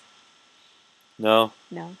think it is. No?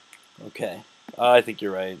 No. Okay. I think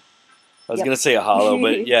you're right. I was going to say a hollow,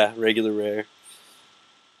 but yeah, regular rare.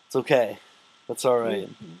 It's okay. That's alright.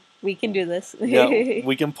 We can do this. Yeah,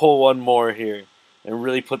 we can pull one more here and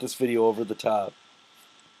really put this video over the top.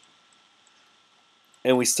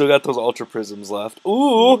 And we still got those ultra prisms left.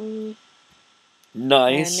 Ooh!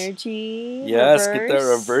 Nice. Energy. Yes, reverse. Get that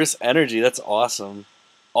reverse energy. That's awesome.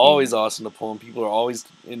 Always awesome to pull, and people are always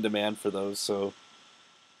in demand for those, so...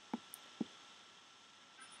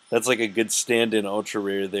 That's like a good stand-in ultra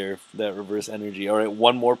rare there, that reverse energy. Alright,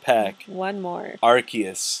 one more pack. One more.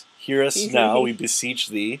 Arceus, hear us now, we beseech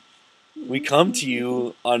thee. We come to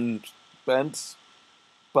you on bent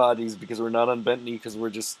bodies, because we're not on bent knee, because we're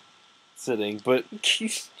just sitting, but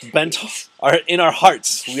in our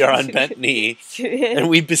hearts we are on bent knee, and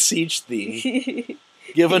we beseech thee.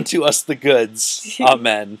 Give unto us the goods.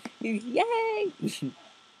 Amen. Yay!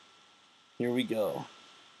 Here we go.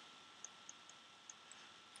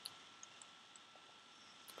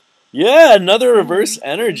 Yeah, another reverse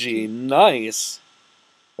energy. Nice.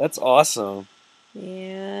 That's awesome.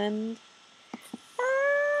 And...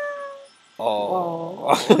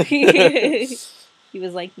 Oh. He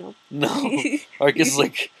was like, nope. No. Arceus is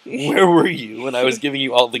like, where were you when I was giving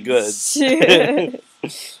you all the goods?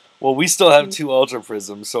 Well, we still have 2 Ultra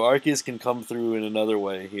Prisms, so Arceus can come through in another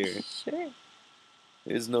way here. Sure.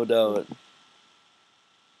 There's no doubt.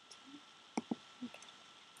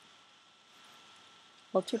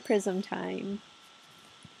 Ultra Prism time.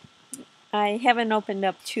 I haven't opened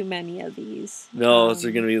up too many of these. No, there's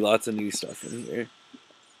going to be lots of new stuff in here.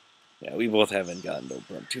 Yeah, we both haven't gotten to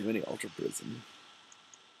open up too many Ultra Prism.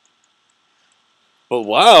 But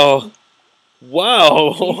wow!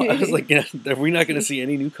 Wow! I was like, are we not going to see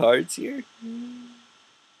any new cards here?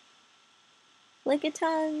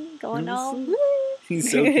 Lickitung going all...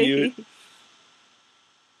 He's so cute.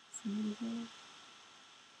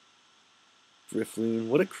 Drifloon,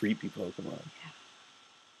 what a creepy Pokemon.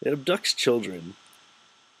 It abducts children.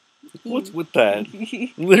 What's with that?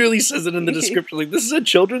 Literally says it in the description, like, this is a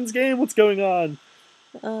children's game? What's going on?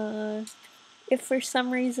 If for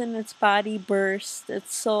some reason its body bursts,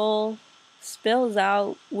 its soul spills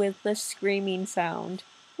out with a screaming sound.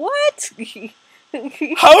 What?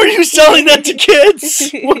 How are you selling that to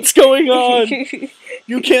kids? What's going on?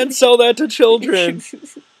 You can't sell that to children.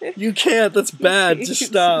 You can't. That's bad. Just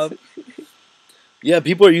stop. Yeah,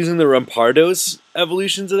 people are using the Rampardos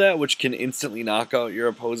evolutions of that, which can instantly knock out your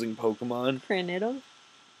opposing Pokemon. Cranidos?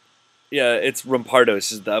 Yeah, it's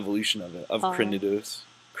Rampardos is the evolution of it, of Cranidos.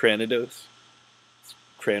 Cranidos? It's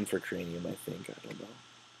Cran for cranium, I think. I don't know.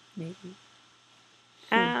 Maybe.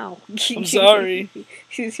 Ow. I'm sorry.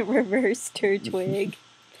 He's a reverse Turtwig.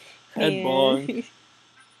 Headbong.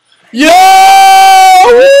 Yeah!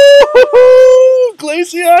 Woo-hoo-hoo!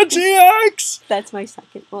 Glaceon GX! That's my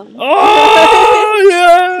second one. Oh,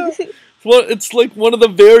 yeah! Well, it's like one of the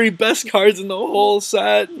very best cards in the whole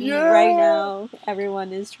set. Yeah! Right now,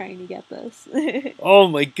 everyone is trying to get this. Oh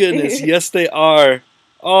my goodness, yes they are.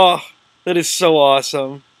 Oh, that is so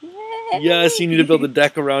awesome. Yay! Yes, you need to build a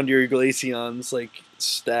deck around your Glaceon's, like,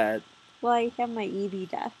 stat. Well, I have my Eevee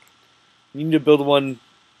deck. You need to build one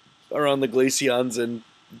around the Glaceons and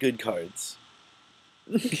good cards.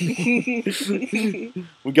 We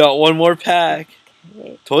got one more pack.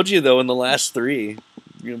 Okay. Told you, though, in the last 3,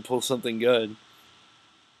 you're going to pull something good.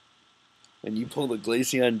 And you pulled a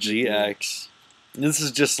Glaceon GX. And this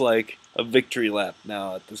is just like a victory lap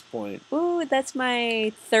now at this point. Ooh, that's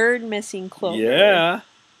my 3rd missing Clover. Yeah.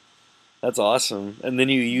 That's awesome. And then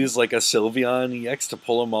you use like a Sylveon EX to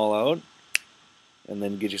pull them all out. And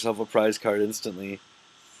then get yourself a prize card instantly.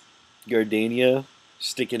 Gardenia,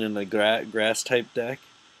 stick it in a grass type deck.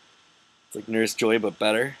 It's like Nurse Joy, but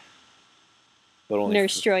better. But only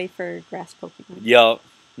Nurse Joy for grass Pokemon. Yup.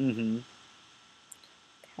 Mm-hmm.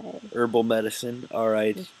 Okay. Herbal medicine.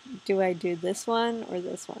 Alright. Do I do this one or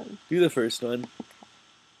this one? Do the first one.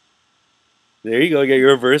 There you go. Get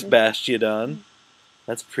your reverse Bastiodon.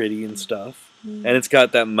 That's pretty and stuff. And it's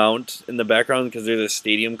got that mount in the background because there's a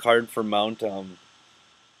stadium card for Mount.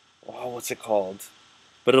 What's it called?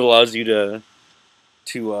 But it allows you to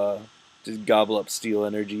just gobble up steel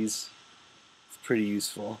energies. It's pretty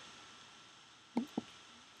useful.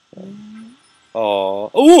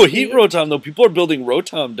 Oh, heat rotom though. People are building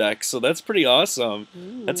rotom decks, so that's pretty awesome.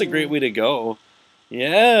 Ooh. That's a great way to go.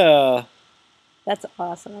 Yeah. That's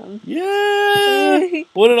awesome. Yeah.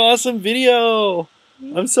 What an awesome video.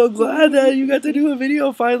 I'm so glad that you got to do a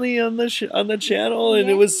video finally on the channel, and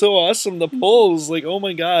it was so awesome. The pulls, like, oh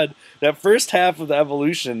my god, that first half of the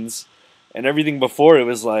evolutions and everything before it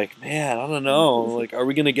was like, man, I don't know, like, are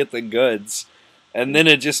we gonna get the goods? And then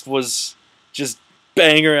it just was just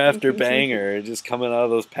banger after banger, just coming out of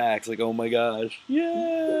those packs. Like, oh my gosh,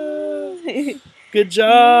 yeah, good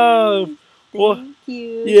job. Thank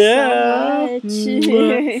you so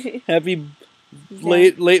much. Happy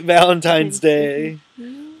late Valentine's Day.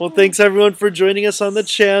 Well, thanks everyone for joining us on the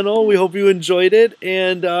channel. We hope you enjoyed it,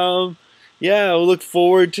 and yeah, we'll look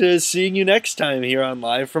forward to seeing you next time here on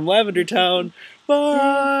Live from Lavender Town.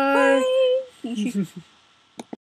 Bye. Bye.